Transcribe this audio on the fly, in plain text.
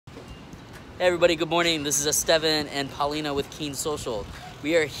Hey everybody, good morning. This is Estevan and Paulina with Keen Social.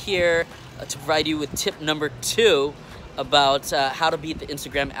 We are here to provide you with tip number 2 about how to beat the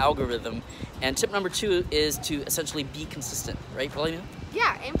Instagram algorithm. And tip number 2 is to essentially be consistent, right Paulina?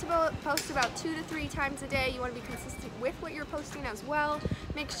 Yeah, aim to post about 2 to 3 times a day. You want to be consistent with what you're posting as well.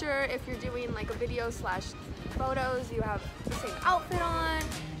 Make sure if you're doing like a video / photos, you have the same outfit on,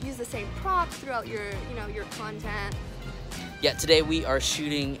 use the same props throughout your content. Yeah, today we are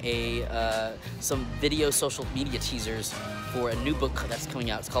shooting some video social media teasers for a new book that's coming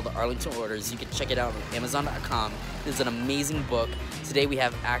out. It's called The Arlington Orders. You can check it out on Amazon.com. It's an amazing book. Today we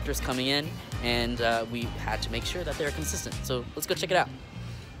have actors coming in, and we had to make sure that they're consistent. So let's go check it out.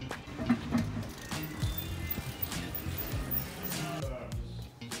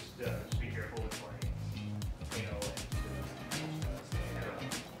 Just be careful with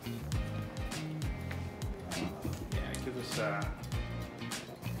give us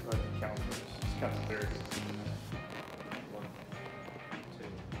count first. Just count to 30. 1, 2.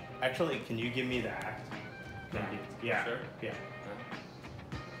 Actually, can you give me the act? Thank you. Yeah. Sure? Yeah.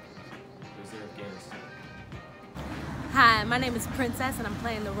 Hi, my name is Princess and I'm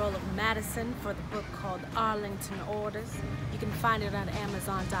playing the role of Madison for the book called Arlington Orders. You can find it on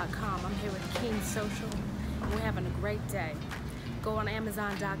Amazon.com. I'm here with Keen Social and we're having a great day. Go on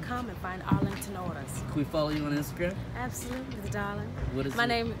Amazon.com and find Arlington Orders. Can we follow you on Instagram? Absolutely, darling. What is my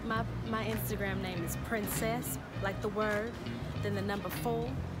Instagram name is Princess, like the word, then the number 4,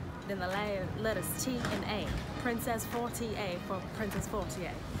 then the letters T and A. Princess 4TA for Princess 4TA.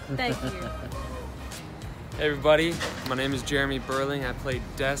 Thank you. Hey everybody, my name is Jeremy Burling. I play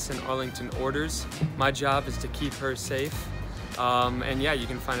Des in Arlington Orders. My job is to keep her safe. And yeah, you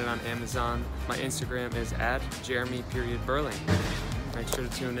can find it on Amazon. My Instagram is @Jeremy.Burling. Make sure to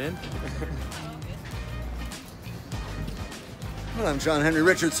tune in. Well, I'm John Henry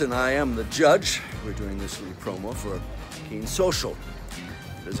Richardson. I am the judge. We're doing this little promo for Keen Social.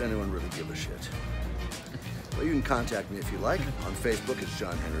 Does anyone really give a shit? Well, you can contact me if you like. On Facebook, it's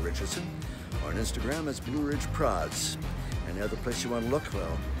John Henry Richardson. Or on Instagram, it's Blue Ridge Prods. Any other place you want to look,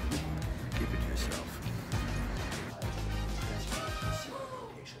 well, keep it to yourself.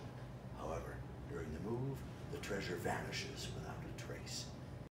 However, during the move, the treasure vanishes